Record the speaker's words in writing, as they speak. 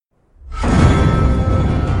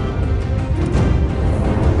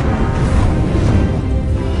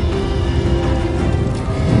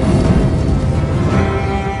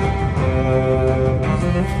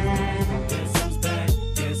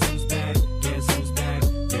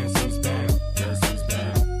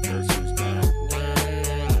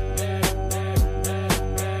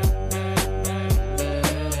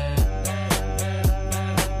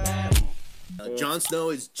Snow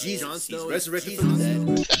is Jesus. Jon Snow is resurrected from the dead.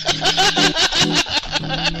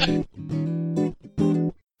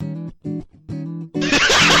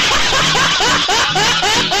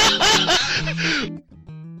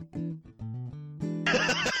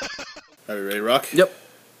 Are we ready to rock? Yep.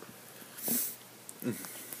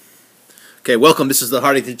 Okay, welcome. This is the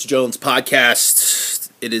Hardington Jones podcast.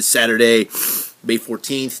 It is Saturday, May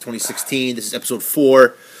 14th, 2016. This is episode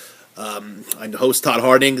 4. I'm the host, Todd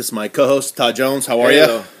Harding. This is my co-host, Todd Jones. How are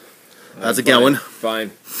you? How's it going? Fine.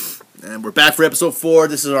 And we're back for episode 4.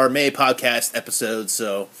 This is our May podcast episode.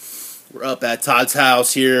 So we're up at Todd's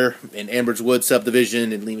house here in Ambridge Wood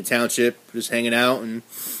subdivision in Lehman Township. We're just hanging out and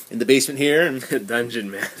in the basement here. And Dungeon,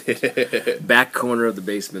 man. Back corner of the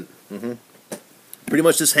basement. Mm-hmm. Pretty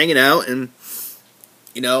much just hanging out and,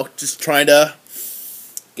 you know, just trying to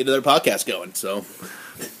get another podcast going. So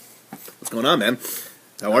what's going on, man?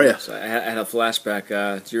 How are you? So I had a flashback.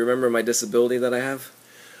 Do you remember my disability that I have?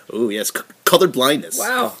 Oh, yes. Colored blindness.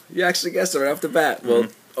 Wow. You actually guessed it right off the bat. Well,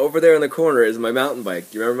 over there in the corner is my mountain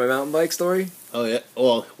bike. Do you remember my mountain bike story? Oh, yeah.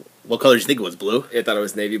 Well, what color did you think it was? Blue? I thought it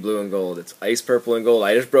was navy blue and gold. It's ice purple and gold.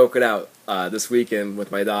 I just broke it out this weekend with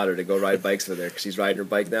my daughter to go ride bikes with her because she's riding her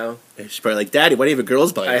bike now. She's probably like, Daddy, why do you have a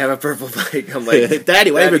girl's bike? I have a purple bike. I'm like,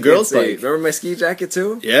 Daddy, why do you have a girl's bike? Remember my ski jacket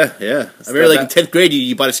too? Yeah. I remember like in 10th grade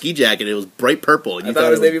you bought a ski jacket and it was bright purple. And I thought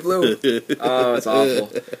it was navy blue. Oh, it's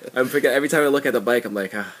awful. I'm forgetting, every time I look at the bike, I'm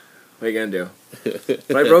like, what are you going to do?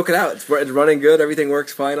 But I broke it out. It's running good. Everything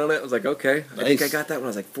works fine on it. I was like, okay. Nice. I think I got that when I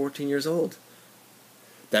was like 14 years old.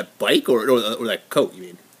 That bike or that coat, you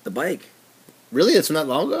mean? The bike. Really? That's from that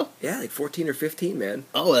long ago? Yeah, like 14 or 15, man.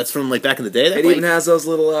 Oh, that's from like back in the day, that It bike? even has those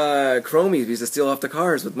little chromies we used to steal off the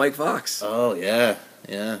cars with Mike Fox. Oh, yeah.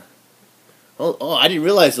 Oh, I didn't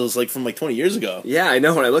realize it was like from like 20 years ago. Yeah, I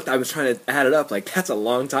know. When I looked, I was trying to add it up. Like, that's a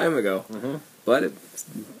long time ago. Mm-hmm. But it's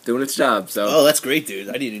doing its job, so. Oh, that's great, dude.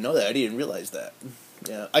 I didn't even know that. I didn't realize that.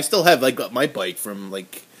 Yeah. I still have like my bike from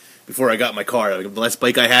like before I got my car. Like, the last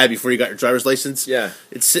bike I had before you got your driver's license. Yeah.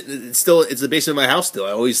 It's the basement of my house still.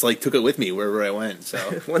 I always like took it with me wherever I went. So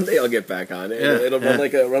one day I'll get back on it. Yeah, It'll run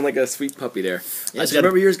like a sweet puppy there. Yeah, I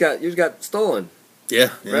remember yours got stolen.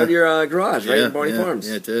 Yeah. Right out of your garage, right in Barney Farms.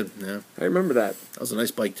 Yeah, it did. Yeah. I remember that. That was a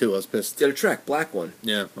nice bike too. I was pissed. Did a Trek, black one.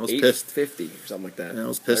 Yeah, I was pissed. 850 or something like that. Yeah, I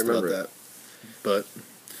was pissed about that.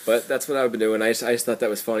 But that's what I've been doing. I just thought that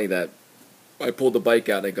was funny that I pulled the bike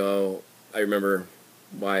out and I go, I remember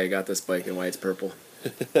why I got this bike and why it's purple.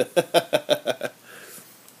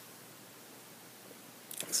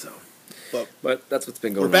 But that's what's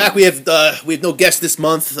been going on. We're back. We have no guest this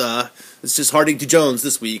month. It's just Hardington Jones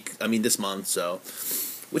this month. So,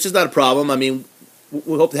 which is not a problem. I mean,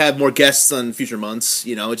 we hope to have more guests on future months.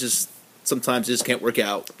 You know, it just sometimes it just can't work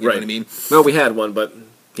out. You know what I mean? No, we had one, but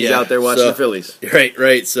he's out there watching the Phillies.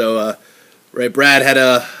 Right. So, Brad had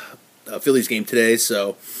a Phillies game today,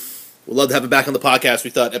 so we'd love to have him back on the podcast.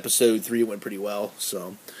 We thought episode 3 went pretty well,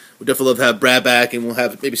 so we'd definitely love to have Brad back, and we'll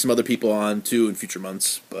have maybe some other people on too in future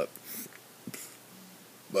months. But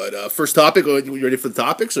first topic, are you ready for the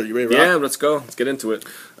topics? Or are you ready to rock? Yeah, let's go. Let's get into it.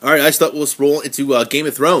 All right, I just thought we'll roll into Game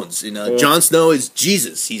of Thrones. And Jon Snow is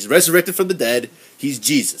Jesus. He's resurrected from the dead. He's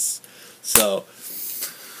Jesus. So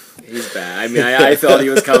he's bad. I mean, I thought he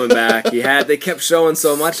was coming back. They kept showing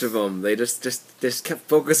so much of him. They just kept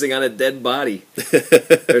focusing on a dead body.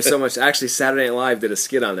 There's so much. Actually, Saturday Night Live did a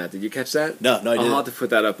skit on that. Did you catch that? No, I didn't. I'll have to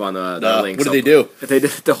put that up on the link. What did they do? They did,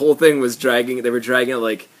 the whole thing was dragging. They were dragging it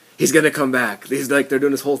like, he's gonna come back. They're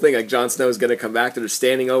doing this whole thing like Jon Snow is gonna come back. They're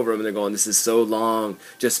standing over him and they're going, "This is so long.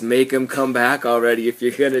 Just make him come back already if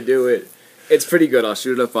you're gonna do it." It's pretty good. I'll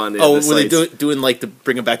shoot it up on the were sites. they doing like the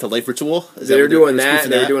bring him back to life ritual? They were doing that.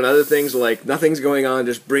 They were doing other things like nothing's going on.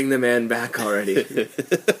 Just bring the man back already.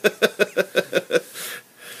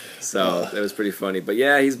 So that was pretty funny. But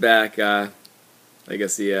yeah, he's back. I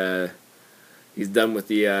guess he's done with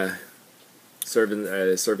the serving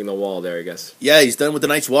the wall there. I guess. Yeah, he's done with the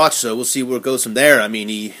Night's Watch. So we'll see where it goes from there. I mean,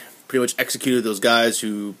 he pretty much executed those guys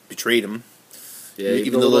who betrayed him. Yeah,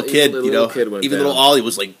 even the little kid, even little Ollie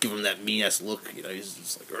was like giving him that mean ass look. You know, he's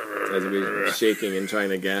just like as he was shaking and trying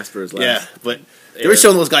to gasp for his life. Yeah, but they were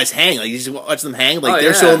showing those guys hang. Like you just watch them hang. Like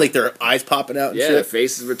they're showing like their eyes popping out. And yeah, shit. Their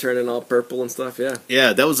faces were turning all purple and stuff. Yeah,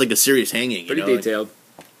 yeah, that was like a serious hanging. Pretty detailed.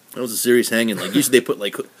 Like, that was a serious hanging. Like usually they put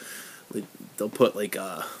they'll put like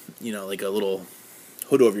like a little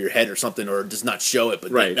hood over your head or something, or just not show it.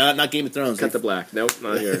 But right, not Game of Thrones. Cut the black. Nope,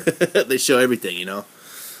 not here. They show everything, you know.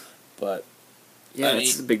 But yeah,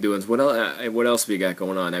 that's the big doings. What else we got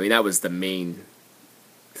going on? I mean, that was the main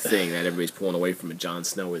thing that everybody's pulling away from it. Jon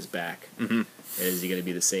Snow is back. Mm-hmm. And is he going to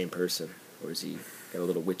be the same person, or is he got a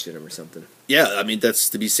little witch in him or something? Yeah, I mean that's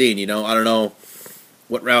to be seen. You know, I don't know.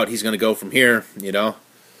 what route he's going to go from here. You know,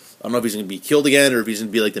 I don't know if he's going to be killed again or if he's going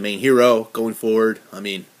to be like the main hero going forward. I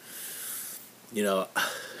mean, you know,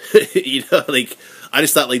 like I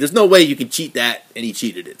just thought like there's no way you can cheat that, and he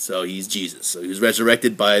cheated it. So he's Jesus. So he was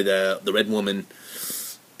resurrected by the Red Woman,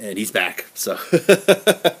 and he's back. So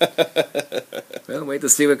well, wait to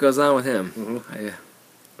see what goes on with him. Mm-hmm.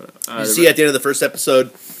 You see at the end of the first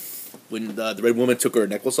episode when the Red Woman took her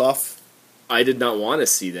necklace off. I did not want to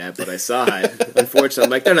see that, but I saw it. Unfortunately, I'm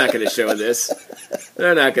like, they're not going to show this.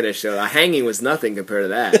 They're not going to show it. A hanging was nothing compared to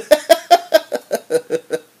that.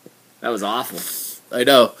 That was awful. I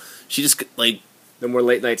know. She just, like... No more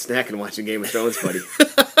late night snacking watching Game of Thrones, buddy.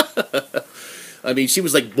 I mean, she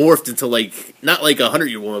was, like, morphed into, like, not like a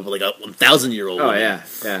 100-year-old woman, but like a 1,000-year-old woman. Oh, yeah.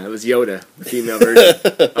 Yeah, it was Yoda, the female version.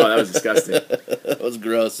 Oh, that was disgusting. That was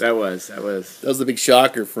gross. That was. That was the big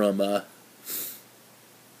shocker from the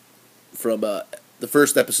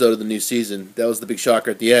first episode of the new season. That was the big shocker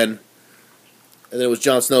at the end. And then it was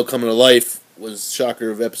Jon Snow coming to life was shocker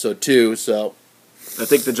of episode 2, so... I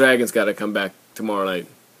think the dragon's got to come back tomorrow night.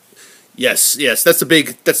 Yes, that's the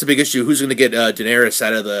big issue. Who's going to get Daenerys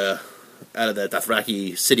out of the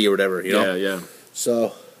Dothraki city or whatever, you know? Yeah.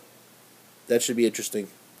 So, that should be interesting.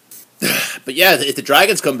 But yeah, if the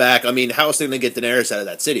dragons come back, I mean, how else are they going to get Daenerys out of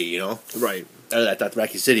that city, you know? Right. Out of that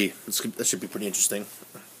Dothraki city. That should be pretty interesting.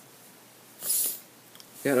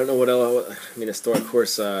 Yeah, I don't know what else. I mean, a story, of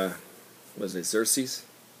course, was it Cersei's?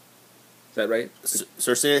 Is that right?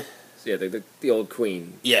 Cersei? Yeah, the old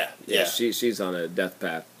queen. Yeah. She's on a death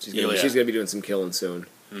path. She's Yeah. gonna be doing some killing soon.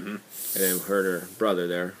 Mm-hmm. And then her and her brother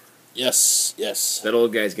there. Yes. That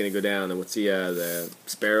old guy's gonna go down. And what's the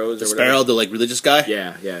Sparrows or whatever? Sparrow, the like religious guy.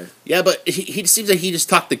 Yeah. Yeah, but he seems like he just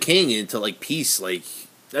talked the king into like peace. Like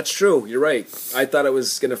that's true. You're right. I thought it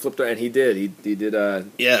was gonna flip, and he did. He did.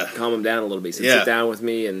 Calm him down a little bit. He said, sit down with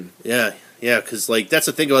me and. Yeah, because like that's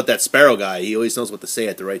the thing about that Sparrow guy. He always knows what to say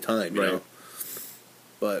at the right time. You know.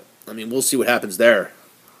 But I mean, we'll see what happens there.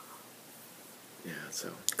 Yeah, so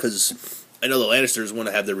because I know the Lannisters want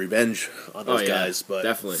to have their revenge on those guys, but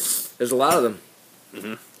definitely, there's a lot of them.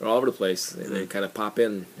 Mm-hmm. They're all over the place. They kind of pop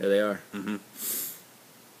in. There they are. Mm-hmm.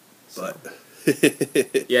 So.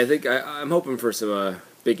 But yeah, I think I'm hoping for some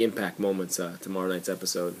big impact moments tomorrow night's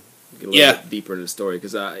episode. Get a little bit deeper into the story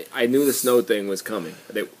because I knew the snow thing was coming.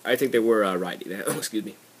 I think they were riding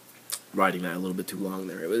that. Riding that a little bit too long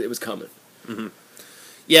there. It was coming. Mm-hmm.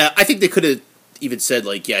 Yeah, I think they could have even said,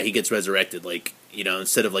 like, yeah, he gets resurrected, like, you know,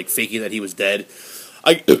 instead of, like, faking that he was dead.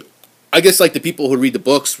 I guess, like, the people who read the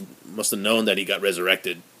books must have known that he got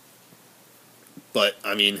resurrected. But,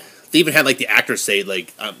 I mean, they even had, like, the actor say,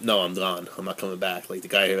 like, no, I'm gone. I'm not coming back. Like, the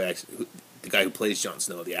guy who plays Jon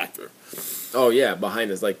Snow, the actor. Oh, yeah,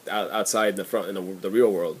 behind us, like, outside in the front, in the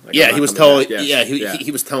real world. Like, yeah, he was telling,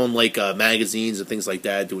 he was telling, like, magazines and things like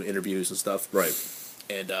that, doing interviews and stuff. Right.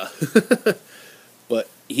 And, but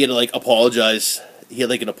he had to, like, apologize. He had,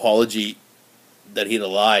 like, an apology that he had to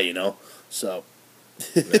lie, you know? So.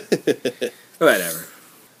 Whatever.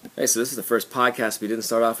 Hey, so this is the first podcast we didn't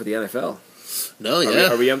start off with the NFL. No,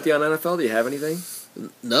 yeah. Are we empty on NFL? Do you have anything?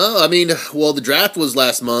 No, I mean, well, the draft was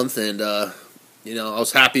last month, and, you know, I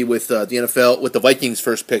was happy with the NFL. With the Vikings'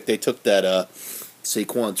 first pick, they took that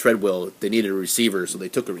Saquon Treadwell. They needed a receiver, so they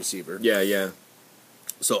took a receiver. Yeah.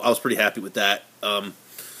 So I was pretty happy with that.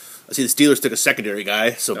 I see the Steelers took a secondary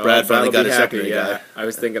guy, so Brad finally got a secondary guy. I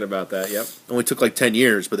was thinking about that, yep. Only took like 10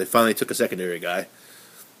 years, but they finally took a secondary guy.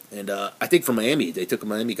 And I think from Miami, they took a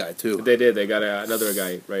Miami guy too. They did. They got another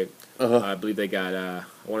guy, right? Uh-huh. I believe they got, I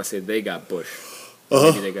want to say they got Bush.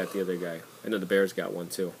 Uh-huh. Maybe they got the other guy. I know the Bears got one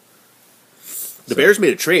too. The Bears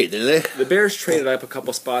made a trade, didn't they? The Bears traded up a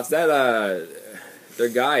couple spots. That their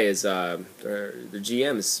guy is, their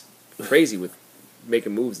GM is crazy with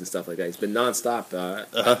making moves and stuff like that. He's been nonstop.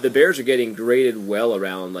 The Bears are getting graded well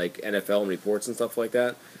around like NFL and reports and stuff like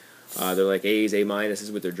that. They're like A's, A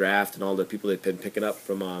minuses with their draft and all the people they've been picking up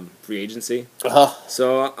from free agency.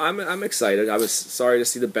 So I'm excited. I was sorry to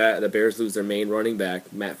see the Bears lose their main running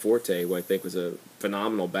back, Matt Forte, who I think was a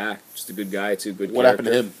phenomenal back, just a good guy too, good. What happened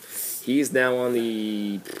to him? He's now on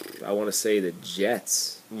the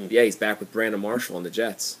Jets. Yeah, he's back with Brandon Marshall on the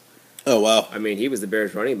Jets. Oh, wow. I mean, he was the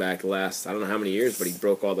Bears running back the last, I don't know how many years, but he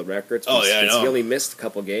broke all the records. Oh, yeah, I know. He only missed a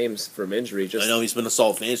couple games from injury. I know, he's been a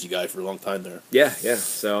solid fantasy guy for a long time there. Yeah.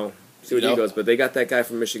 So, see what he goes. But they got that guy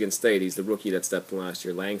from Michigan State. He's the rookie that stepped in last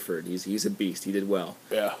year, Langford. He's a beast. He did well.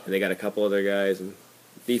 Yeah. And they got a couple other guys, and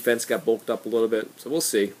defense got bulked up a little bit. So we'll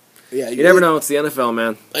see. Yeah, you never know. It's the NFL,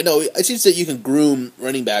 man. I know. It seems that you can groom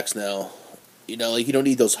running backs now. You know, like you don't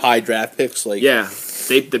need those high draft picks. Like yeah,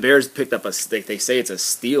 The Bears picked up they say it's a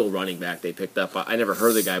steal running back they picked up. I never heard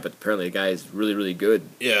of the guy, but apparently the guy is really, really good.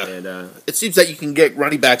 Yeah. And it seems that you can get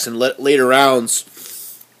running backs in later rounds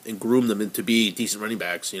and groom them into be decent running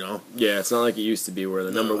backs, yeah, it's not like it used to be where the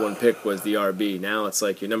number one pick was the RB. Now it's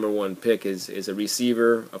like your number one pick is a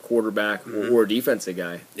receiver, a quarterback, or a defensive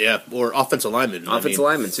guy. Yeah, or offensive lineman.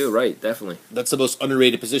 Lineman too, right? Definitely. That's the most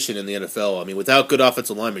underrated position in the NFL. I mean, without good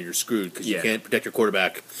offensive linemen, you're screwed because you can't protect your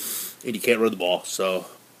quarterback and you can't run the ball. So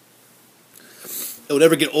it would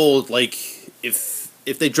never get old. Like if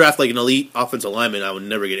they draft like an elite offensive lineman, I would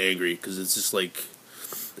never get angry because it's just like.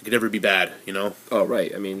 It could never be bad, Oh,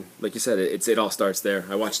 right. I mean, like you said, it all starts there.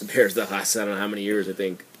 I watched the Bears the last, I don't know how many years. I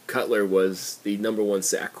think Cutler was the number one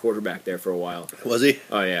sack quarterback there for a while. Was he?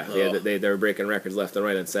 Oh, yeah. Oh. Yeah, they were breaking records left and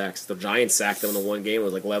right on sacks. The Giants sacked them in the one game. It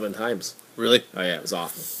was like 11 times. Really? Oh, yeah. It was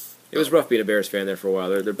awful. It was rough being a Bears fan there for a while.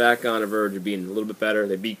 They're back on the verge of being a little bit better.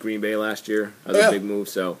 They beat Green Bay last year. That was a big move,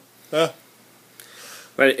 so.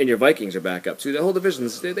 Right, and your Vikings are back up, too. The whole division,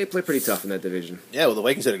 they play pretty tough in that division. Yeah, well, the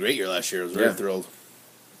Vikings had a great year last year. I was very thrilled.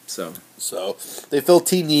 So they filled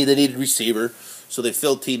team need. They needed receiver, so they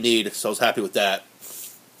filled team need. So I was happy with that,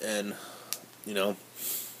 and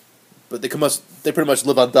but they pretty much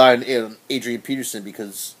live on dying in Adrian Peterson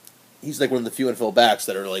because he's like one of the few NFL backs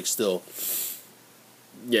that are like still,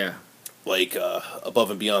 like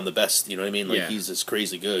above and beyond the best. You know what I mean? Like he's just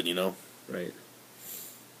crazy good. Right.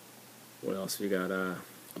 What else we got?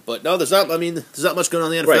 But no, there's not much going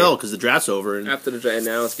on in the NFL because the draft's over. And after the draft,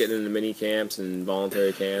 now it's getting into mini camps and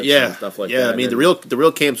voluntary camps and stuff like that. Yeah, I mean, the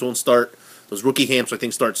real camps won't start. Those rookie camps, I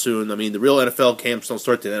think, start soon. I mean, the real NFL camps don't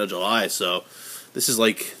start till the end of July, so this is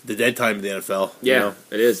like the dead time of the NFL. Yeah,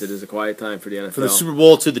 it is. It is a quiet time for the NFL. From the Super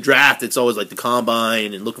Bowl to the draft, it's always like the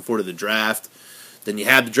combine and looking forward to the draft. Then you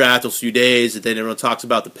have the draft those few days, and then everyone talks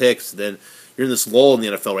about the picks. Then you're in this lull in the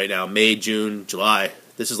NFL right now, May, June, July.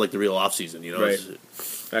 This is like the real offseason, Right.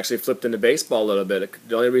 I actually flipped into baseball a little bit.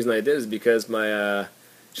 The only reason I did is because my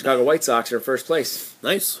Chicago White Sox are in first place.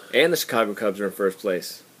 Nice. And the Chicago Cubs are in first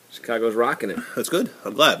place. Chicago's rocking it. That's good.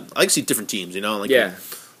 I'm glad. I like to see different teams, Like, yeah. I'm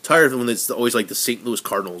tired of when it's always like the St. Louis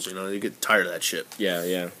Cardinals, You get tired of that shit.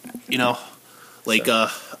 Yeah. Like,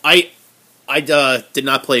 I did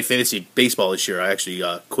not play fantasy baseball this year. I actually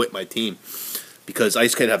quit my team because I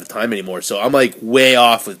just can't have the time anymore. So I'm like way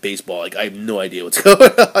off with baseball. Like I have no idea what's going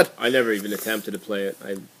on. I never even attempted to play it.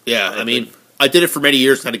 I did it for many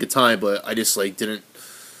years, had a good time, but I just like couldn't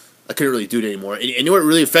really do it anymore. And you know what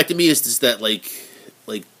really affected me is just that like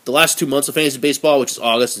the last 2 months of fantasy baseball, which is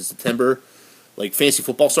August and September, like fantasy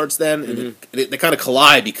football starts then, and they kind of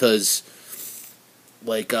collide because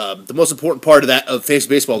like the most important part of fantasy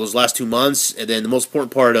baseball those last 2 months, and then the most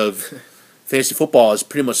important part of fantasy football is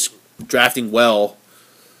pretty much drafting well,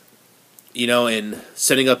 and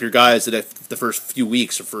setting up your guys the first few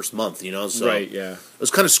weeks or first month, So right, yeah. I was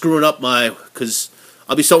kind of screwing up because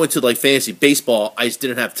I'll be so into like fantasy baseball, I just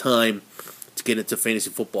didn't have time to get into fantasy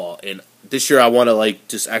football. And this year I want to like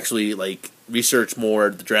just actually like research more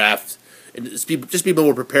the draft and just be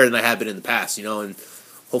more prepared than I have been in the past, and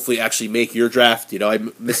hopefully actually make your draft. I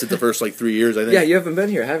missed it the first like 3 years, I think. Yeah, you haven't been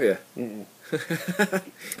here, have you?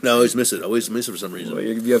 No, I always miss it. I always miss it for some reason. Well,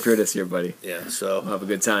 you'll be up here this year, buddy. Yeah, so we'll have a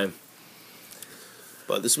good time.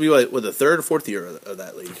 But this will be what the third or fourth year of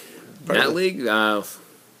that league. That league, I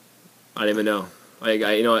don't even know.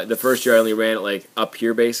 The first year I only ran it like up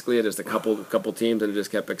here basically. Just a couple teams, and it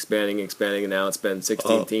just kept expanding, and now it's been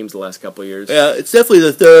 16 teams the last couple of years. Yeah, it's definitely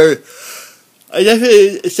the third.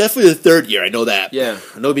 It's definitely the third year. I know that. Yeah,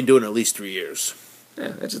 I know we've been doing it at least 3 years.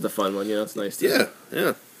 Yeah, it's just a fun one. It's nice too.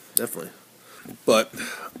 Yeah, definitely. But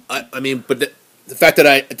the fact that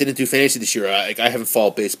I didn't do fantasy this year, I haven't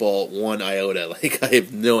followed baseball one iota. Like I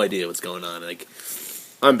have no idea what's going on. Like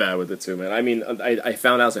I'm bad with it too, man. I mean, I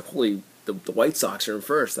found out I was like, holy. The White Sox are in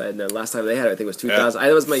first. The last time they had it, I think it was 2000. Yeah.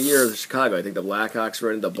 That was my year of Chicago. I think the Blackhawks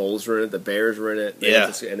were in it, the Bulls were in it, the Bears were in it.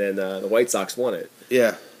 And then the White Sox won it.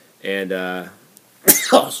 Yeah. And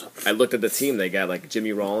awesome. I looked at the team. They got like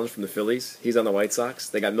Jimmy Rollins from the Phillies. He's on the White Sox.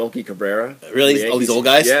 They got Melky Cabrera. Really? All these old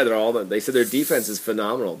guys? Yeah, they're all. They said their defense is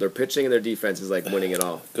phenomenal. Their pitching and their defense is like winning it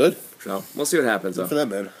all. Good. So we'll see what happens. Good for them,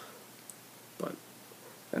 man. But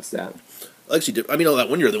that's that. Actually, that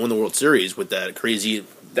one year they won the World Series with that crazy.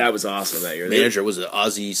 That was awesome that year. Manager was it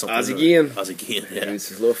Ozzie something? Ozzie Guillen. Ozzie Guillen. Yeah. He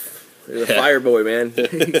was a fire boy, man.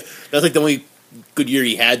 That's like the only good year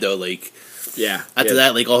he had though. Like. Yeah. After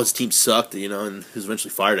that, like all his teams sucked, and he was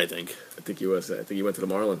eventually fired. I think. I think he was. I think he went to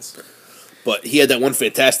the Marlins. But he had that one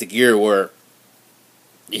fantastic year where,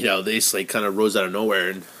 they just like kind of rose out of nowhere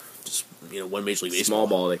and just one Major League Baseball. Small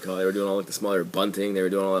ball, they call it. They were doing all like the smaller bunting. They were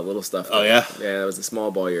doing all that little stuff. Oh, yeah? Yeah, that was the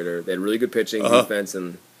small ball year. They had really good pitching, defense,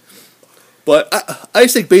 and... But I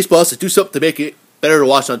just think baseball has to do something to make it better to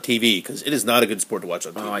watch on TV, because it is not a good sport to watch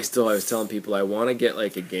on TV. I was telling people I want to get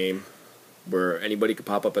like a game where anybody could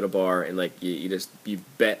pop up at a bar and like you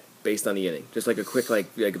bet based on the inning, just like a quick like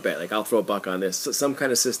a bet, like I'll throw a buck on this, some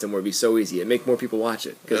kind of system where it'd be so easy and make more people watch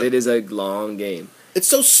it, because it is a long game. It's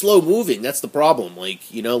so slow moving. That's the problem. Like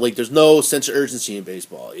there's no sense of urgency in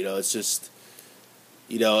baseball. It's just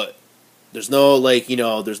there's no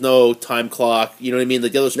there's no time clock. You know what I mean?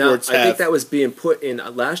 Like the other sports I think that was being put in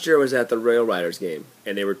last year. I was at the Rail Riders game,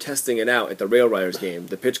 and they were testing it out at the Rail Riders game.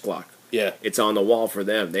 The pitch clock. Yeah, it's on the wall for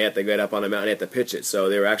them. They have to get up on the mountain. They have to pitch it. So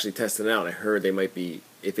they were actually testing it out. I heard they might be,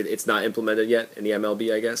 if it's not implemented yet in the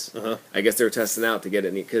MLB, I guess. I guess they were testing out to get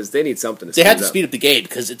it, because they need something to. They have to speed up the game,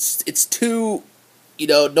 because it's too,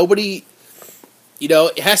 nobody,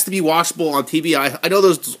 it has to be watchable on TV. I know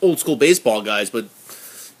those old school baseball guys, but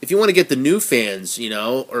if you want to get the new fans,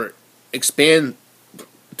 or expand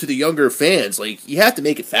to the younger fans, like you have to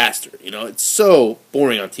make it faster. It's so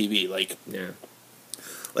boring on TV. Like yeah.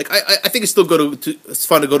 Like I think it's still it's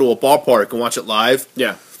fun to go to a ballpark and watch it live.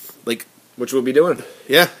 Yeah, like which we'll be doing.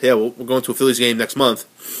 Yeah. We're going to a Phillies game next month,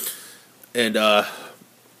 and I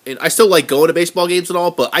still like going to baseball games and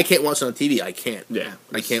all, but I can't watch it on TV. I can't. Yeah,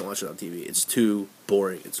 I can't watch it on TV. It's too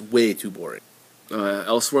boring. It's way too boring.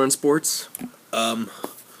 Elsewhere in sports,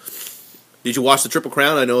 did you watch the Triple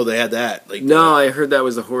Crown? I know they had that. No, I heard that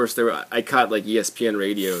was the horse. I caught like ESPN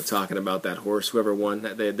radio talking about that horse. Whoever won,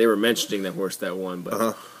 they were mentioning that horse that won.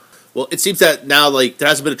 But well, it seems that now there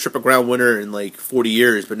hasn't been a Triple Crown winner in 40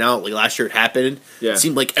 years, but now last year it happened. Yeah. It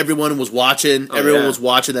seemed like everyone was watching. Everyone was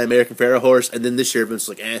watching that American Pharoah horse, and then this year everyone's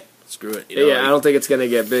like, screw it. I don't think it's going to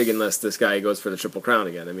get big unless this guy goes for the Triple Crown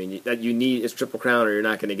again. I mean, that you need is Triple Crown, or you're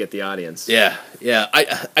not going to get the audience. Yeah.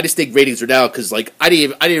 I just think ratings are down, because I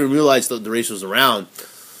didn't even realize the race was around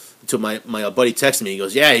until my buddy texted me.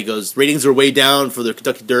 He goes, ratings are way down for the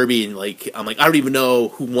Kentucky Derby, and I'm like, I don't even know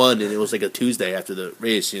who won, and it was a Tuesday after the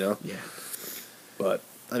race. Yeah. But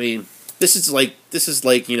I mean, this is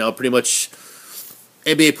pretty much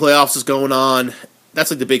NBA playoffs is going on. That's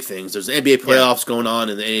the big things. There's the NBA playoffs going on,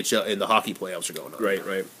 and the NHL and the hockey playoffs are going on.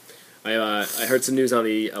 Right. I heard some news on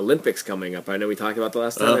the Olympics coming up. I know we talked about the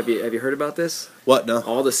last time. Have you heard about this? What? No.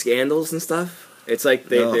 All the scandals and stuff. It's like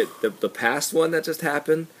the past one that just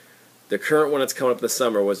happened. The current one that's coming up this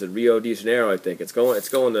summer was in Rio de Janeiro, I think. It's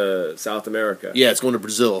going to South America. Yeah, it's going to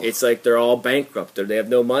Brazil. It's like they're all bankrupt. They have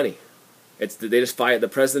no money. They just fired. The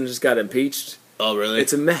president just got impeached. Oh, really?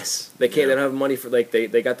 It's a mess. They can't. They don't have money for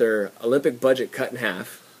they got their Olympic budget cut in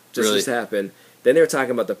half. Just happened. Then they were talking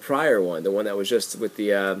about the prior one, the one that was just with the.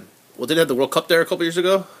 Well, didn't they have the World Cup there a couple years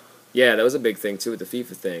ago? Yeah, that was a big thing too with the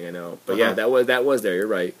FIFA thing. I know, but yeah, that was there. You're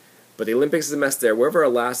right. But the Olympics is a mess there. Wherever our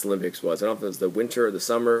last Olympics was, I don't know if it was the winter or the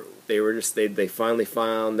summer. They finally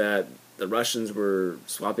found that the Russians were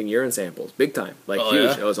swapping urine samples, big time, huge.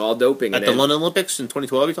 Yeah? It was all doping. At the London Olympics in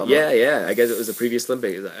 2012, you talking about? Yeah. I guess it was the previous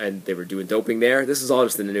Olympics, and they were doing doping there. This is all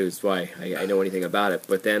just in the news. Why I know anything about it.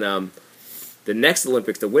 But then the next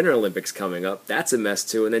Olympics, the Winter Olympics coming up, that's a mess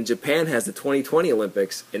too. And then Japan has the 2020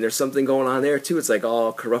 Olympics, and there's something going on there too. It's like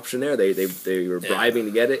all corruption there. They were bribing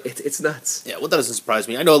to get it. It's nuts. Yeah, well, that doesn't surprise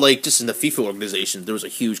me. I know, just in the FIFA organization, there was a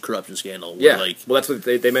huge corruption scandal. Well, that's what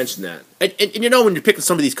they mentioned that. And when you're picking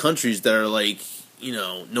some of these countries that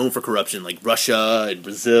are known for corruption, like Russia and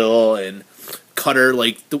Brazil and Qatar,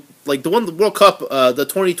 the one the World Cup, the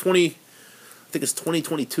 2020, I think it's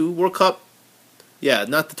 2022 World Cup. Yeah,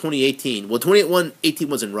 not the 2018. Well, 2018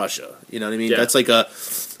 was in Russia. You know what I mean? Yeah. That's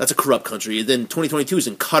a corrupt country. And then 2022 is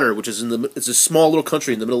in Qatar, which is it's a small little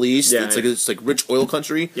country in the Middle East. Yeah, it's like rich oil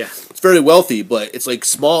country. Yeah, it's very wealthy, but it's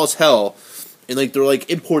small as hell. And they're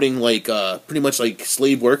importing pretty much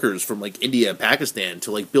slave workers from India and Pakistan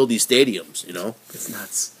to build these stadiums. It's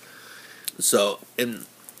nuts. So and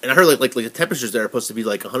I heard the temperatures there are supposed to be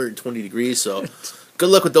 120 degrees. So. Good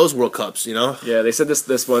luck with those World Cups, Yeah, they said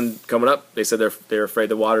this one coming up. They said they're afraid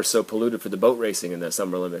the water's so polluted for the boat racing in the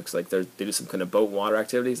Summer Olympics. They do some kind of boat water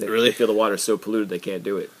activities. They feel the water's so polluted they can't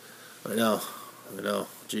do it. I know.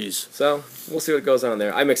 Jeez. So we'll see what goes on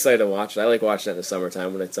there. I'm excited to watch it. I like watching it in the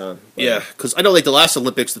summertime when it's on. But yeah, because I know the last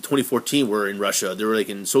Olympics, the 2014, were in Russia. They were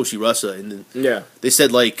in Sochi, Russia, and then they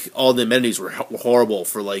said all the amenities were horrible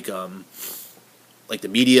for the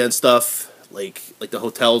media and stuff. The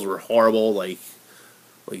hotels were horrible.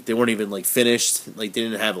 They weren't even finished. They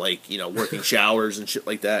didn't have working showers and shit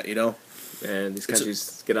like that. And these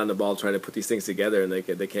countries get on the ball trying to put these things together, and they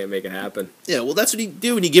can't make it happen. Yeah, well, that's what you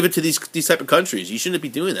do when you give it to these type of countries. You shouldn't be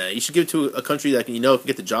doing that. You should give it to a country that can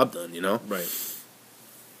get the job done. Right.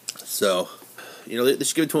 So, they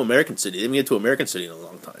should give it to an American city. They haven't given it to an American city in a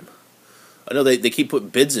long time. I know they keep putting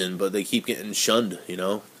bids in, but they keep getting shunned.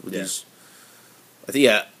 With these. I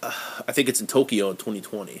think it's in Tokyo in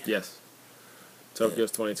 2020. Yes.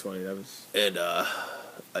 Tokyo's 2020. That was. And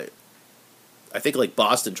I think like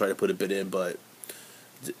Boston tried to put a bid in, but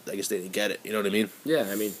I guess they didn't get it. You know what I mean? Yeah,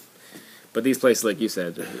 I mean, but these places, like you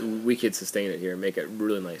said, we could sustain it here and make it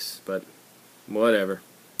really nice. But whatever.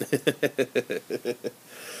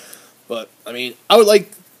 But I mean, I would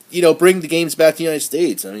like bring the games back to the United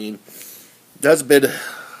States. I mean, that's been,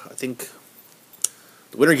 I think,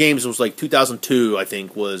 the Winter Games was like 2002. I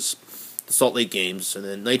think was the Salt Lake Games, and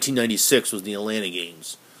then 1996 was the Atlanta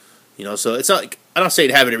Games. So it's not like, I'm not saying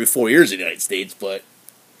have it every 4 years in the United States, but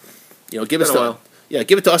give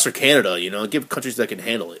it to us or Canada. Give countries that can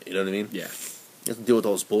handle it. You know what I mean? Yeah. You have to deal with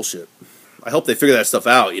all this bullshit. I hope they figure that stuff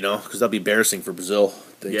out. Because that'd be embarrassing for Brazil.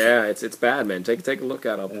 Yeah, it's bad, man. Take a look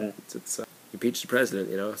at it. It's impeach the president.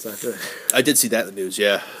 It's not good. I did see that in the news.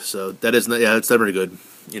 Yeah, so that is not. Yeah, it's never good.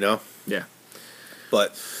 Yeah.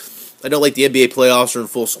 But I know like the NBA playoffs are in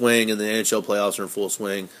full swing and the NHL playoffs are in full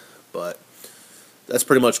swing, but that's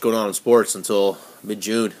pretty much going on in sports until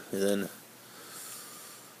mid-June, and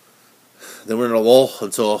then we're in a lull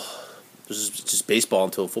until this is just baseball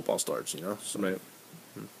until football starts. So. Right.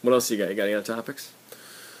 What else you got? You got any other topics?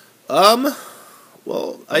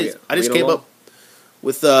 Well, I just came up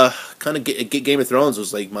with kind of Game of Thrones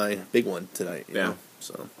was like my big one tonight. You know?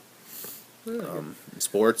 So.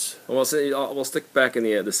 Sports. Well, we'll stick back in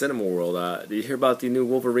the cinema world. Did you hear about the new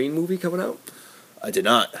Wolverine movie coming out? I did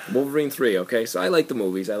not. Wolverine 3. Okay, so I like the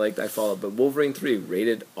movies. I follow, but Wolverine 3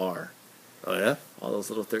 rated R. Oh yeah. All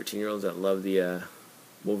those little 13-year-olds that love the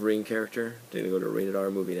Wolverine character, they're gonna go to a rated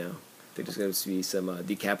R movie now. I think there's going to be some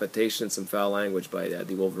decapitation, some foul language by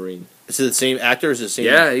the Wolverine. Is it the same actor? Is it the same?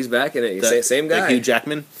 Yeah, he's back in it. Same guy. Like Hugh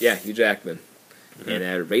Jackman? Yeah, Hugh Jackman. Mm-hmm.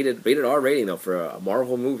 And rated R rating, though, for a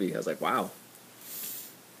Marvel movie. I was like, wow.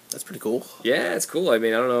 That's pretty cool. Yeah, it's cool. I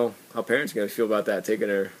mean, I don't know how parents are going to feel about that, taking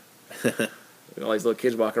their... all these little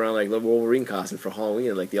kids walking around like little Wolverine costumes for Halloween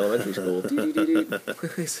in like the elementary school.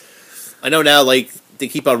 I know now, like, they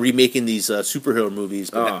keep on remaking these superhero movies,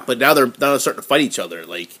 but now they're starting to fight each other.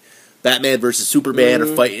 Like, Batman versus Superman are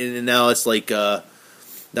fighting, and now it's like now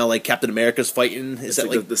like Captain America's fighting. Is that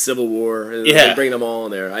like the Civil War? Yeah, they bring them all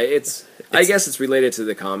in there. I guess it's related to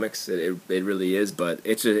the comics. It really is, but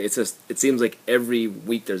it seems like every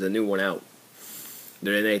week there's a new one out.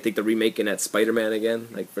 And I think they're remaking that Spider-Man again,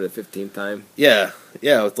 like for the 15th time. Yeah.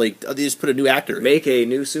 It's like they just put a new actor. Make a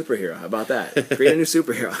new superhero. How about that? Create a new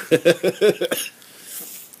superhero.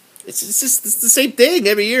 It's the same thing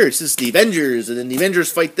every year. It's just the Avengers, and then the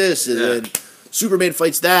Avengers fight this, and then Superman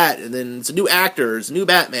fights that, and then it's a new actor, it's a new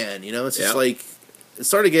Batman. It's just like it's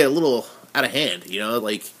starting to get a little out of hand. Or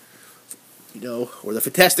the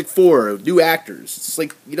Fantastic Four, new actors. It's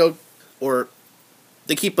like or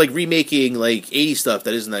they keep like remaking like 80s stuff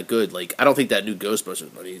that isn't that good. Like I don't think that new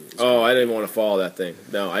Ghostbusters movie is good. I didn't want to follow that thing.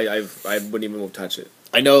 No, I wouldn't even touch it.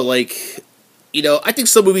 I know, like. I think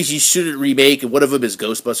some movies you shouldn't remake, and one of them is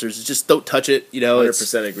Ghostbusters. Just don't touch it.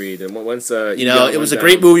 100% agreed. And once it was a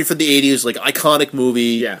great movie from the '80s, like iconic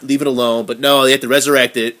movie. Yeah. Leave it alone. But no, they have to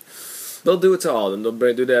resurrect it. They'll do it to all of them.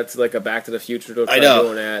 They'll do that to like a Back to the Future. They'll try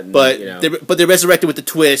doing that. And, but they resurrect it with the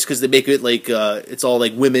twist because they make it like it's all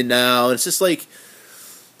like women now, and it's just like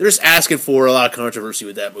they're just asking for a lot of controversy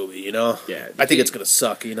with that movie. Yeah. I think it's gonna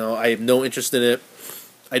suck. I have no interest in it.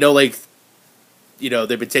 I know like. They've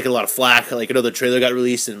been taking a lot of flack. Like, I know the trailer got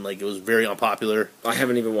released and, like, it was very unpopular. I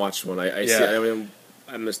haven't even watched one.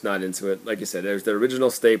 I'm just not into it. Like you said, there's the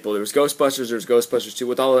original staple. There was Ghostbusters, there's Ghostbusters 2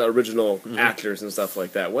 with all the original actors and stuff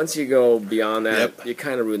like that. Once you go beyond that, you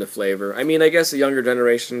kind of ruin the flavor. I mean, I guess a younger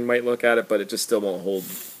generation might look at it, but it just still won't hold,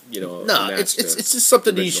 No, it's just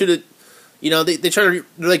something that you should have... they're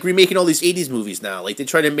like remaking all these 80s movies now. Like, they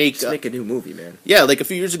try to make... Just make a new movie, man. Yeah, like a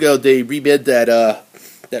few years ago, they remade that...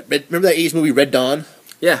 remember that 80s movie Red Dawn?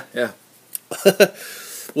 Yeah.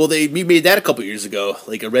 Well, they remade that a couple years ago,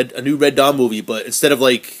 like a new Red Dawn movie, but instead of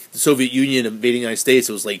like the Soviet Union invading the United States,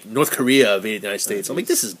 it was like North Korea invading the United States. I'm like,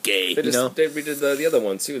 this is gay. They redid the other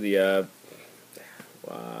one too. The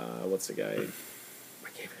what's the guy?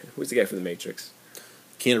 Who's the guy from The Matrix?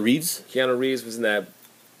 Keanu Reeves. Keanu Reeves was in that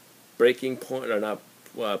Breaking Point or not?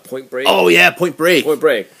 Point Break. Oh yeah, Point Break. Point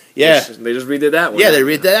Break. Yeah, they just redid that one. Yeah, they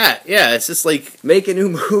redid that. Yeah, it's just like make a new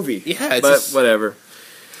movie. Yeah, but whatever.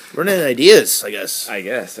 Running out of ideas, I guess. I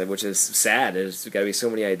guess, which is sad. There's got to be so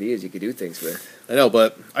many ideas you could do things with. I know,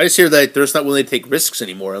 but I just hear that they're just not willing to take risks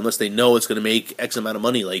anymore unless they know it's going to make X amount of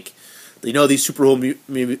money. Like, they know these superhero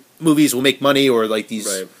movies will make money, or like these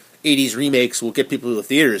 80s remakes will get people to the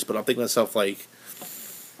theaters. But I'm thinking to myself, like,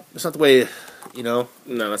 that's not the way, you know?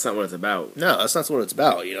 No, that's not what it's about. No, that's not what it's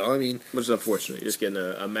about, you know? I mean... Which is unfortunate. You're just getting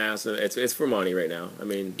a massive... It's for money right now. I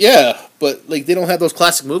mean... Yeah, but, like, they don't have those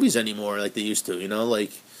classic movies anymore like they used to, you know?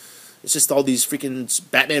 Like, it's just all these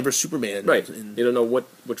freaking Batman vs. Superman. Right. And you don't know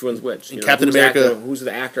which one's which. And Captain America... who's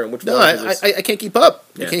the actor and which one? No, I can't keep up.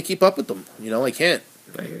 Yeah. I can't keep up with them. You know, I can't.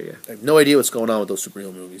 I hear you. I have no idea what's going on with those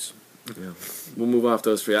superhero movies. Yeah. We'll move off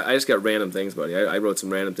those for you. I just got random things, buddy. I wrote some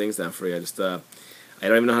random things down for you. I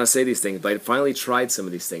don't even know how to say these things, but I finally tried some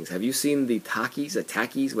of these things. Have you seen the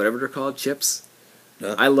Takis, whatever they're called, chips?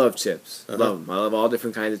 No. I love chips. Love them. I love all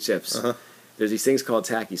different kinds of chips. There's these things called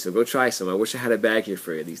Takis, so go try some. I wish I had a bag here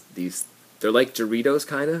for you. These they're like Doritos,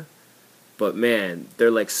 kind of, but man,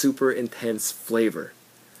 they're like super intense flavor.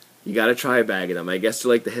 You got to try a bag of them. I guess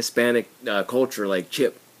they're like the Hispanic culture, like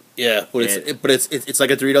chip. Yeah, but it's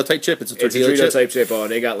like a Dorito type chip. It's a Dorito type chip. Oh,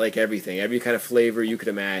 and they got like everything, every kind of flavor you could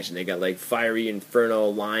imagine. They got like fiery inferno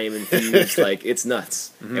lime infused, like it's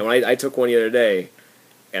nuts. And when I took one the other day,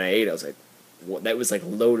 and I ate it, I was like, what? That was like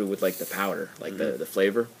loaded with like the powder, like the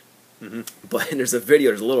flavor. But there's a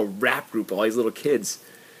video. There's a little rap group of all these little kids.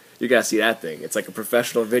 You gotta see that thing. It's like a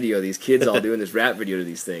professional video. These kids all doing this rap video to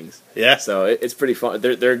these things. Yeah. So it's pretty fun.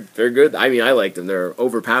 They're good. I mean, I like them. They're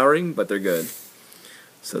overpowering, but they're good.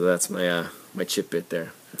 So that's my my chip bit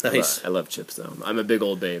there. Nice. I love chips though. I'm a big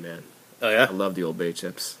Old Bay man. Oh yeah. I love the Old Bay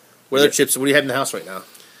chips. What other chips? What do you have in the house right now?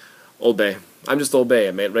 Old Bay. I'm just Old Bay.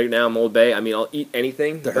 I mean, right now I'm Old Bay. I mean, I'll eat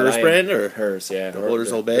anything. The Hers brand or Hers? Yeah. The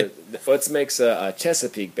Holders Old Bay. Foots makes a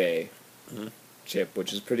Chesapeake Bay chip,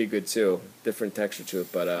 which is pretty good too. Different texture to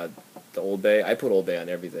it, but the Old Bay. I put Old Bay on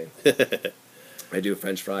everything. I do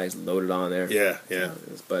French fries loaded on there. Yeah.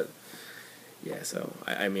 But yeah, so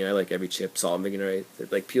I mean, I like every chip. Salt and vinegar,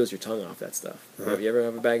 it like peels your tongue off that stuff. You ever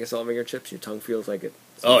have a bag of salt and vinegar chips? Your tongue feels like it.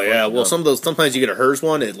 Oh yeah, well sometimes you get a Hers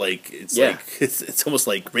one. It's almost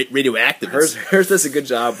like radioactive. Hers does a good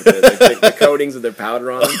job with it. Like, the coatings with their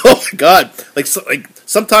powder on them. Oh my god! Like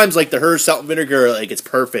sometimes like the Hers salt and vinegar, like it's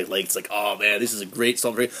perfect. Like it's like, oh man, this is a great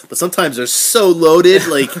salt and vinegar. But sometimes they're so loaded,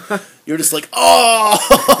 like you're just like, oh.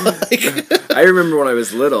 I remember when I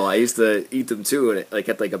was little, I used to eat them too, and like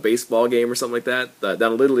at like a baseball game or something like that,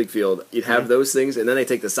 down a Little League field, you'd have those things, and then they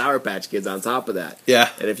take the Sour Patch Kids on top of that. Yeah.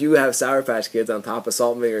 And if you have Sour Patch Kids on top of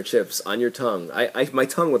salt and vinegar chips on your tongue, my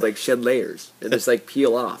tongue would like shed layers and just like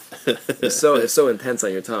peel off. It's so intense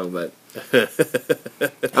on your tongue. But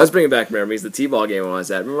I was bringing back memories. The T-ball game when I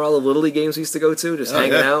was at. Remember all the Little League games we used to go to, just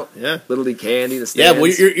hanging out. Yeah. Little League candy, the stands. Yeah,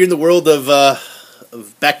 well, you're in the world of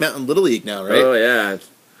Back Mountain Little League now, right? Oh yeah.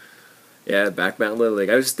 Yeah, Back Mountain Little League.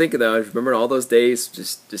 I was just thinking though, I remember all those days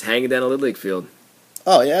just hanging down a Little League field.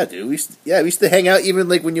 Oh yeah, dude. We used to hang out even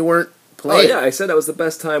like when you weren't playing. Oh yeah, I said that was the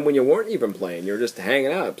best time when you weren't even playing. You were just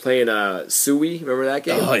hanging out, playing Suey. Remember that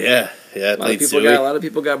game? Oh yeah. A lot of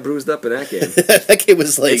people got bruised up in that game. That game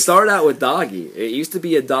was like... It started out with Doggy. It used to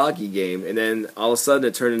be a Doggy game, and then all of a sudden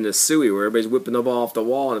it turned into Suey, where everybody's whipping the ball off the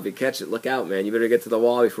wall, and if you catch it, look out, man. You better get to the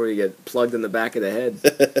wall before you get plugged in the back of the head.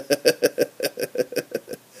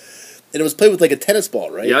 And it was played with like a tennis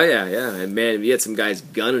ball, right? Yeah. And man, you had some guys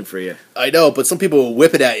gunning for you. I know, but some people will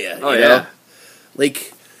whip it at you. Oh, you know?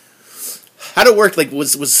 Like, how did it work? Like,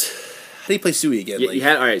 how do you play Suey again?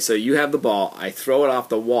 All right, so you have the ball. I throw it off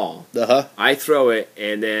the wall. I throw it,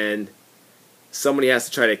 and then somebody has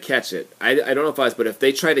to try to catch it. I don't know if I was, but if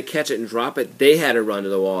they tried to catch it and drop it, they had to run to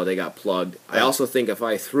the wall. They got plugged. I also think if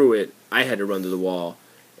I threw it, I had to run to the wall.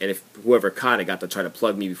 And if whoever caught it got to try to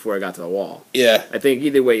plug me before I got to the wall. Yeah. I think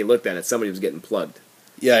either way you looked at it, somebody was getting plugged.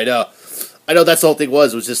 Yeah, I know that's the whole thing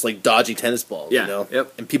was just like dodging tennis balls, you know?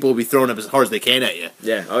 Yep. And people would be throwing them as hard as they can at you.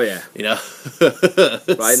 Yeah, oh yeah. You know?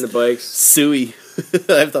 Riding the bikes. Suey.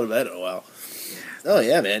 I haven't thought of that in a while. Oh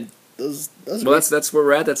yeah, man. Those that's where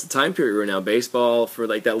we're at. That's the time period we're in now. Baseball for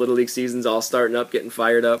like that Little League season's all starting up, getting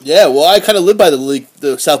fired up. Yeah, well, I kind of live by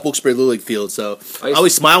the South Wilkes-Barre Little League field, so I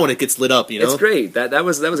always smile when it gets lit up. You know, it's great. That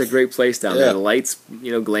was a great place down there. The lights,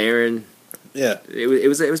 glaring. Yeah, it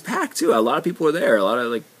was packed too. A lot of people were there. A lot of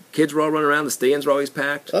like kids were all running around. The stands were always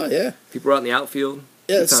packed. Oh yeah, people were out in the outfield.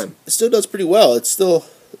 Yeah, it still does pretty well. That's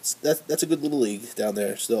a good little league down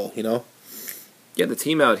there. Still, you know. Yeah, the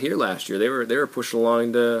team out here last year, they were pushing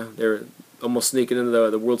along they were almost sneaking into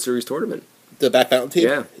the World Series tournament. The Back Mountain team?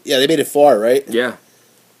 Yeah. Yeah, they made it far, right? Yeah.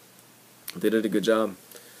 They did a good job.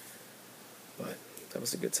 But that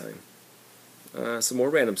was a good time. Some more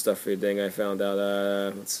random stuff for you, Ding. I found out.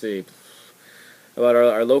 Let's see about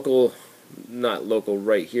our local, not local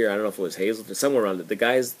right here. I don't know if it was Hazleton, somewhere around it. The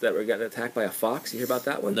guys that were getting attacked by a fox. You hear about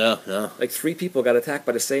that one? No, no. Like 3 people got attacked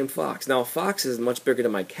by the same fox. Now a fox is much bigger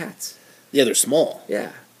than my cats. Yeah, they're small.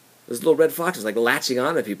 Yeah, those little red foxes like latching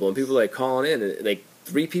on to people, and people like calling in. And, like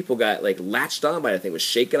 3 people got like latched on by the thing, was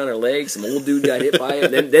shaking on their legs. Some old dude got hit by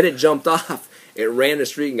it. And then it jumped off. It ran the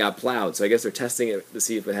street and got plowed. So I guess they're testing it to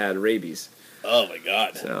see if it had rabies. Oh my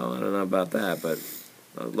God. So I don't know about that, but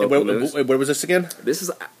local news. Where was this again?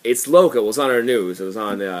 It's local. It was on our news. It was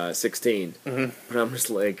on 16. Mm-hmm. But I'm just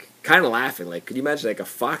like kind of laughing. Like, could you imagine like a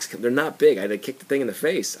fox? They're not big. I'd kick the thing in the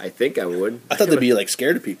face. I think I would. I thought they'd be like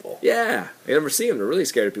scared of people. Yeah, I never see them. They're really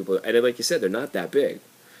scared of people. And then, like you said, they're not that big.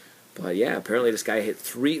 But yeah, apparently this guy hit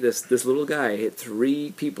 3. This little guy hit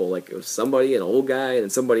 3 people. Like it was somebody, an old guy, and then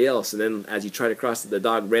somebody else. And then as he tried to cross, the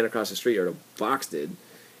dog ran across the street, or the fox did.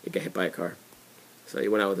 It got hit by a car. So he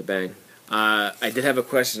went out with a bang. I did have a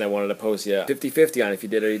question I wanted to pose you. 50-50 on if you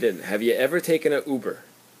did or you didn't. Have you ever taken an Uber?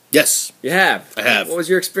 Yes. You have? I have. What was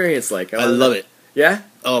your experience like? I love it. Yeah?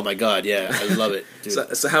 Oh my God, yeah. I love it.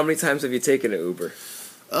 Dude. So how many times have you taken an Uber?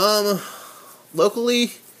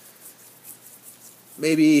 Locally,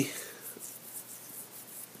 maybe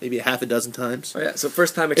a half a dozen times. Oh yeah, so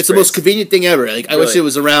first time experience. It's the most convenient thing ever. Like I wish Really? it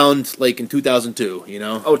was around like in 2002, you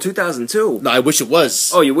know? Oh, 2002? No, I wish it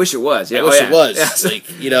was. Oh, you wish it was. Yeah, I wish yeah. it was. Yeah. It's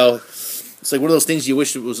like, you know, it's like one of those things you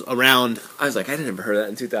wish it was around. I was like, I never heard of that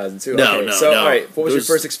in 2002. No, okay, no, so, no. all right, what was your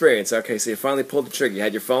first experience? Okay, so you finally pulled the trigger. You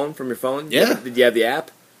had your phone from your phone? Yeah. Did you have the app?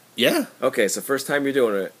 Yeah. Okay, so first time you're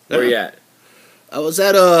doing it. Where you at? I was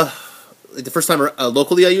at like the first time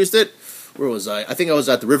locally I used it. Where was I? I think I was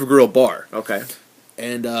at the River Grill bar. Okay.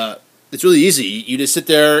 And it's really easy. You just sit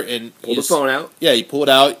there and Pull the phone out. Yeah, you pull it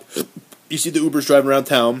out. You see the Ubers driving around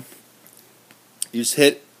town. You just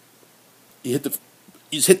hit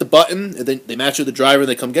the button, and then they match you with the driver, and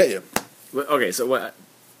they come get you. Okay, so what?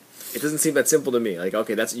 It doesn't seem that simple to me. Like,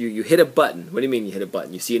 okay, that's you hit a button. What do you mean you hit a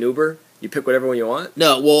button? You see an Uber, you pick whatever one you want.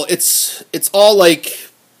 No, well, it's all like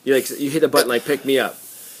You hit a button like pick me up.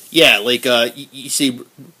 yeah, like you see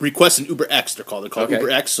request an Uber X. They're called Okay. Uber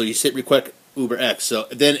X. So you hit request Uber X. So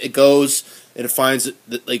then it goes and it finds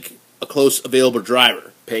like a close available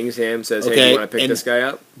driver. Pings him, says, "Hey, Okay, you want to pick and this guy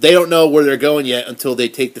up?" They don't know where they're going yet until they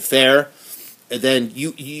take the fare. And then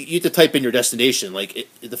you have to type in your destination. Like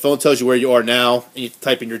the phone tells you where you are now, and you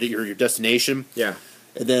type in your destination. Yeah.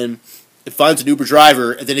 And then it finds an Uber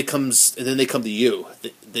driver, and then they come to you.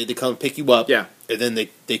 They come pick you up. Yeah. And then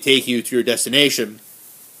they take you to your destination.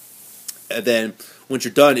 And then once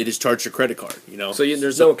you're done, it is charged your credit card. You know. So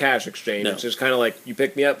there's no cash exchange. No. It's just kind of like you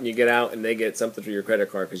pick me up and you get out, and they get something for your credit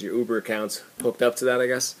card because your Uber account's hooked up to that, I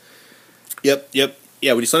guess. Yep.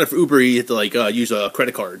 Yeah. When you sign up for Uber, you have to like use a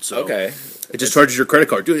credit card. So Okay. it just charges your credit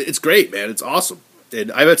card. Dude, it's great, man. It's awesome. And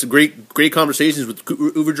I've had some great conversations with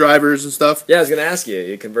Uber drivers and stuff. Yeah, I was gonna ask you.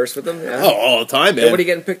 You converse with them? Yeah. Oh, all the time, man. And what are you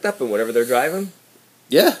getting picked up in? Whatever they're driving?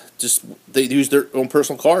 Yeah, just they use their own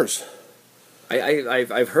personal cars.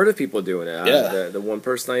 I've heard of people doing it. Yeah. The one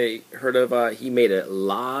person I heard of, he made a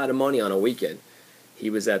lot of money on a weekend. He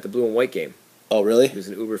was at the Blue and White game. Oh, really? He was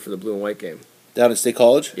an Uber for the Blue and White game. Down at State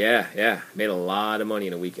College? Yeah. Made a lot of money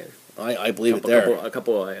in a weekend. I believe it there. A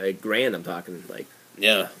couple like grand, I'm talking. Like.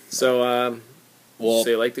 Yeah. So, Well,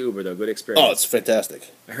 so you like the Uber, though. Good experience. oh, it's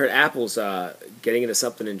fantastic. I heard Apple's getting into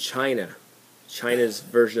something in China. China's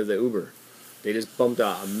version of the Uber. They just bumped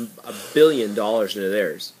 $1 billion into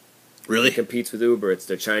theirs. Really? It competes with Uber. It's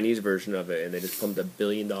the Chinese version of it, and they just pumped $1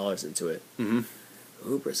 billion into it. Mm-hmm.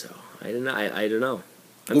 Uber, so I don't know. I don't know.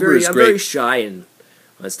 I'm Uber very, is I'm great. very shy on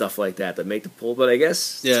stuff like that make the pull, but I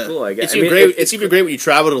guess Yeah. it's cool. I guess It's even great. It's even great when you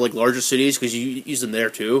travel to like larger cities because you use them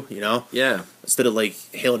there too. You know, Yeah, instead of like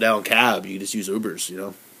hailing down a cab, you just use Ubers. You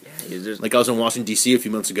know, yeah. Just, like I was in Washington D.C. a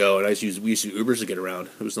few months ago, and we used to use Ubers to get around.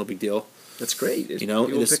 It was no big deal. that's great. There's You know,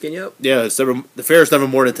 people it's- picking you up. Yeah, the fare is never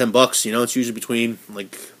more than $10. You know, it's usually between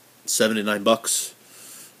like $7 and $9.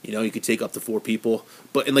 You know, you could take up to 4 people,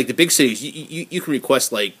 but in like the big cities, you can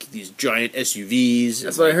request like these giant SUVs.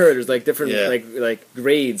 That's what I heard. There's like different Yeah. like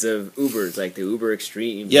grades of Ubers, like the Uber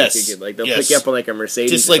Extreme. Yes. You could, like they'll Yes. pick you up on like a Mercedes.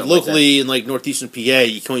 Just or like something locally in like northeastern PA,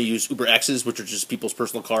 you can only use Uber X's, which are just people's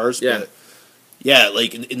personal cars. Yeah. But yeah,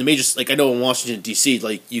 like in the major, like I know in Washington D.C.,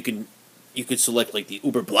 like you could select like the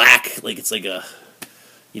Uber Black, like it's like a,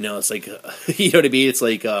 you know, it's like a, you know what I mean? It's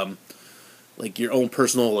like your own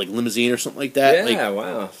personal like limousine or something like that. Yeah, Like,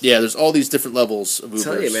 wow. yeah, there's all these different levels of Ubers. I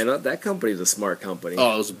tell you, man, that company's a smart company.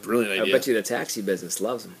 Oh, it was a brilliant I idea. bet you the taxi business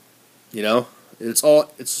loves them. You know, it's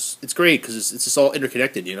all it's great because it's just all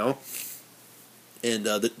interconnected. You know, and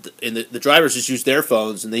the drivers just use their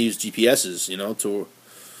phones and they use GPSs,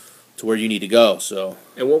 to where you need to go. So.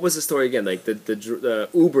 And what was the story again? Like the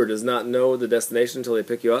Uber does not know the destination until they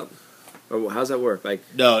pick you up, or how's that work? Like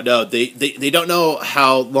No, they don't know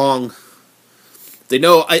how long. They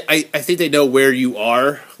know. I think they know where you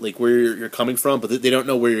are, like where you're coming from, but they don't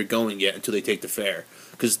know where you're going yet until they take the fare,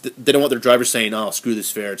 because they don't want their driver saying, "Oh, screw this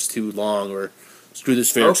fare, it's too long," or "Screw this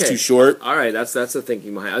fare, it's too short." All right, that's the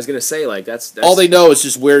thinking behind. I was gonna say like that's all they know is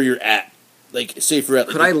just where you're at. Like, say if you're at.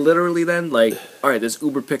 Like, could I literally then like, all right, this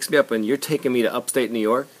Uber picks me up and you're taking me to upstate New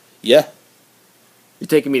York? Yeah. You're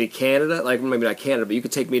taking me to Canada, like maybe not Canada, but you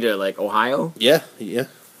could take me to like Ohio. Yeah.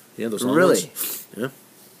 Those long really. ones. Yeah.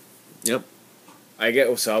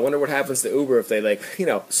 Yep. So I wonder what happens to Uber if they like,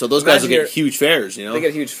 So those guys will get huge fares, They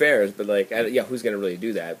get huge fares, but like, who's gonna really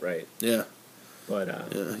do that, right? Yeah. But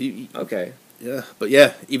okay. Yeah, but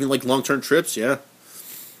yeah, even like long-term trips, yeah.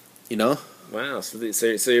 Wow. So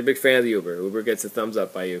you're a big fan of the Uber. Uber gets a thumbs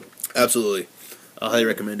up by you. Absolutely. I highly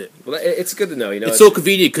recommend it. Well, it's good to know. It's so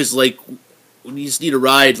convenient because like when you just need a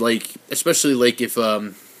ride, like especially like if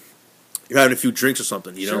you're having a few drinks or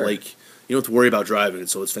something, Sure. like you don't have to worry about driving,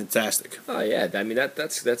 so it's fantastic. Oh yeah, I mean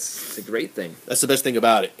that's a great thing. That's the best thing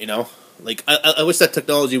about it, Like I wish this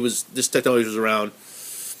technology was around,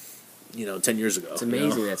 10 years ago. It's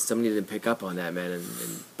amazing that somebody didn't pick up on that, man, and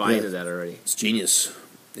buy into that already. It's genius.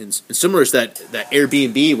 And similar is that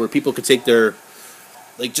Airbnb where people could take their,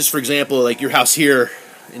 like, just for example, like your house here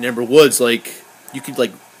in Amber Woods, like you could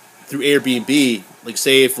like through Airbnb, like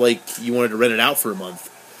say if like you wanted to rent it out for a month.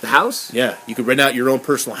 The house? Yeah, you could rent out your own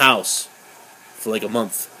personal house for like a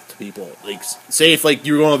month to people. Like say if like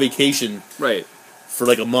you were going on vacation, right, for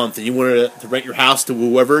like a month and you wanted to rent your house to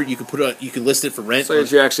whoever, you could list it for rent. So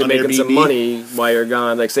you're actually making Airbnb. some money while you're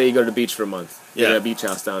gone. Like say you go to the beach for a month, you Yeah. get a beach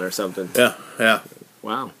house down or something. Yeah.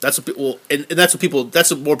 Wow. That's what people, and that's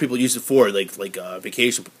what more people use it for, like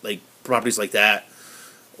vacation, like properties like that,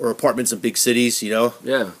 or apartments in big cities. Yeah.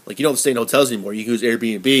 Like you don't stay in hotels anymore. You can use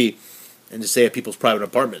Airbnb and just stay at people's private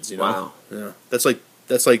apartments. Wow. Yeah. That's like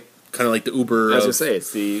kind of like the Uber. I was gonna say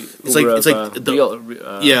it's the It's Uber like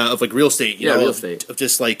of like real estate. Real estate of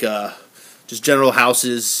just like just general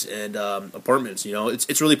houses and apartments.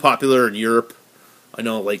 It's really popular in Europe. I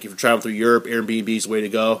know, like, if you're traveling through Europe, Airbnb is the way to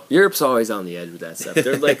go. Europe's always on the edge with that stuff.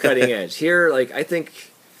 They're, like, cutting edge. Here, like, I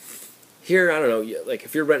think... Here, I don't know, like,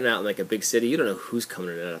 if you're renting out in, like, a big city, you don't know who's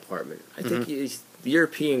coming in that apartment. I think the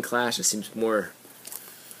European class just seems more...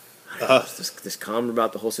 just calm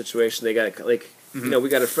about the whole situation. They got, like... we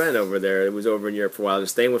got a friend over there that was over in Europe for a while,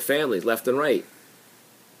 just staying with families, left and right.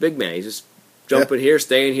 Big man, he's just jumping here,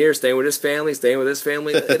 staying with his family, staying with his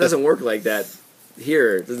family. It doesn't work like that.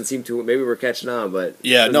 Here, it doesn't seem to. Maybe we're catching on, but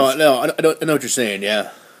yeah, no, I know what you're saying.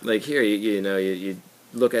 Yeah, like here, you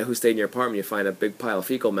look at who stayed in your apartment, you find a big pile of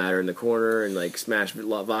fecal matter in the corner, and like smashed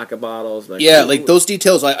vodka bottles. Like, like those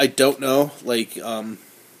details, I don't know, like how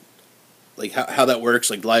that works,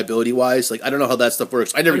 like liability wise. Like I don't know how that stuff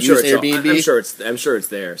works. I never used Airbnb. I'm sure it's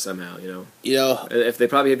there somehow. If they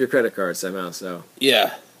probably have your credit card somehow. So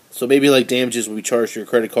yeah, so maybe like damages will be charged to your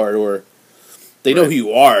credit card or. They know who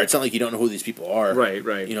you are. It's not like you don't know who these people are. Right.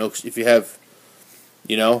 If you have,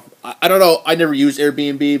 I don't know. I never used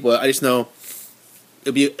Airbnb, but I just know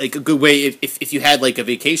it'd be like a good way if you had like a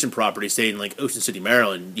vacation property, say in like Ocean City,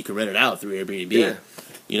 Maryland, you can rent it out through Airbnb. Yeah.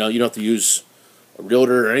 You don't have to use a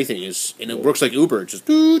realtor or anything. And it works like Uber. Just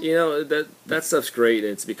that stuff's great,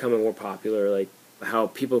 and it's becoming more popular. Like how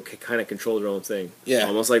people can kind of control their own thing. Yeah.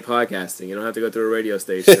 Almost like podcasting. You don't have to go through a radio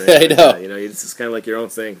station. I know. It's just kind of like your own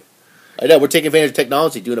thing. I know, we're taking advantage of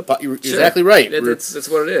technology, doing you're exactly right. That's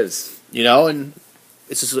what it is. And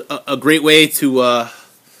it's just a great way to,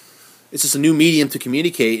 it's just a new medium to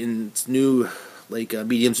communicate, and it's new, like,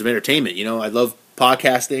 mediums of entertainment. I love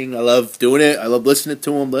podcasting, I love doing it, I love listening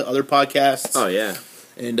to them, other podcasts. Oh, yeah.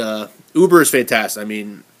 And Uber is fantastic. I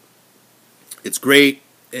mean, it's great,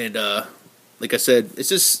 and like I said, it's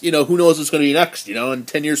just, who knows what's going to be next, in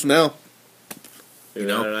 10 years from now. And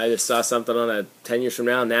I just saw something on 10 years from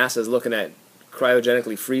now, NASA's looking at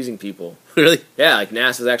cryogenically freezing people. Really? Yeah, like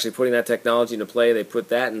NASA's actually putting that technology into play. They put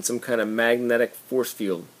that in some kind of magnetic force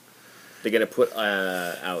field they're going to put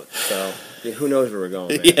out. So, who knows where we're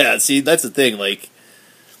going, man. Yeah, see, that's the thing. Like,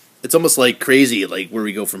 it's almost like crazy, like, where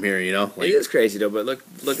we go from here, Like, it is crazy, though, but look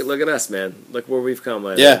at us, man. Look where we've come.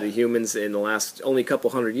 The humans in the last only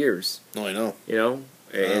couple hundred years. Oh, I know.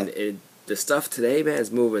 And the stuff today, man,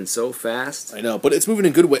 is moving so fast. I know, but it's moving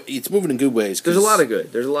in good ways. It's moving in good ways. There's a lot of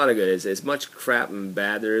good. As much crap and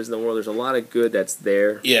bad there is in the world, there's a lot of good that's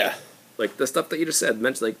there. Yeah. Like the stuff that you just said,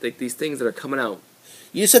 mentioned, like these things that are coming out.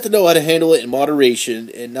 You just have to know how to handle it in moderation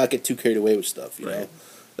and not get too carried away with stuff. You Right. know,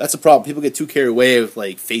 that's a problem. People get too carried away with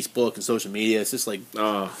like Facebook and social media. It's just like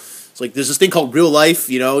it's like there's this thing called real life.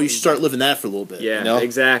 You know, you should start living that for a little bit. yeah, you know?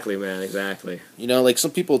 exactly, man, exactly. You know, like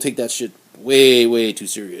some people take that shit way too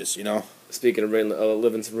serious. You know. Speaking of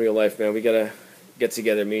living some real life, man, we gotta get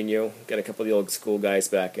together, me and you, get a couple of the old school guys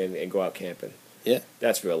back and go out camping. Yeah.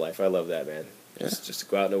 That's real life. I love that, man. Yeah. Just to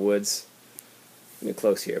go out in the woods. We're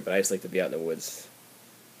close here, but I just like to be out in the woods.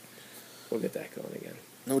 We'll get that going again.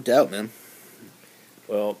 No doubt, man.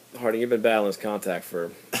 Well, Harding, you've been battling this contact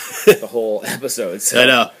for the whole episode. So I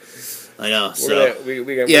know.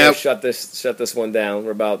 We're gonna shut this one down.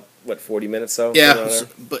 We're about 40 minutes so.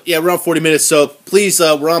 We're on 40 minutes. So please,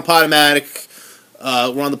 we're on Podomatic.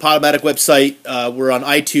 We're on the Podomatic website. We're on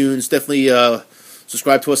iTunes. Definitely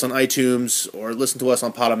subscribe to us on iTunes or listen to us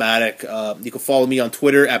on Podomatic. You can follow me on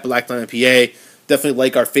Twitter at BlackDiamondPA. Definitely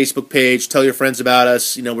like our Facebook page. Tell your friends about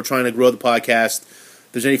us. You know, we're trying to grow the podcast. If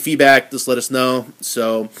there's any feedback, just let us know.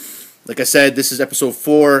 So, like I said, this is episode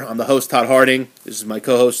 4. I'm the host, Todd Harding. This is my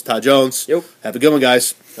co-host, Todd Jones. Yep. Have a good one,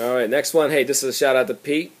 guys. All right, next one. Hey, this is a shout-out to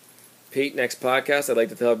Pete. Pete, next podcast, I'd like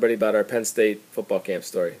to tell everybody about our Penn State football camp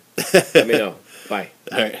story. Let me know. Bye.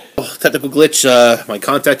 All right. Technical glitch. My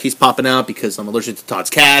contact keeps popping out because I'm allergic to Todd's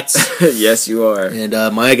cats. Yes, you are. And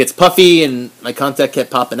my eye gets puffy, and my contact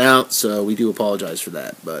kept popping out, so we do apologize for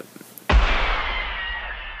that. But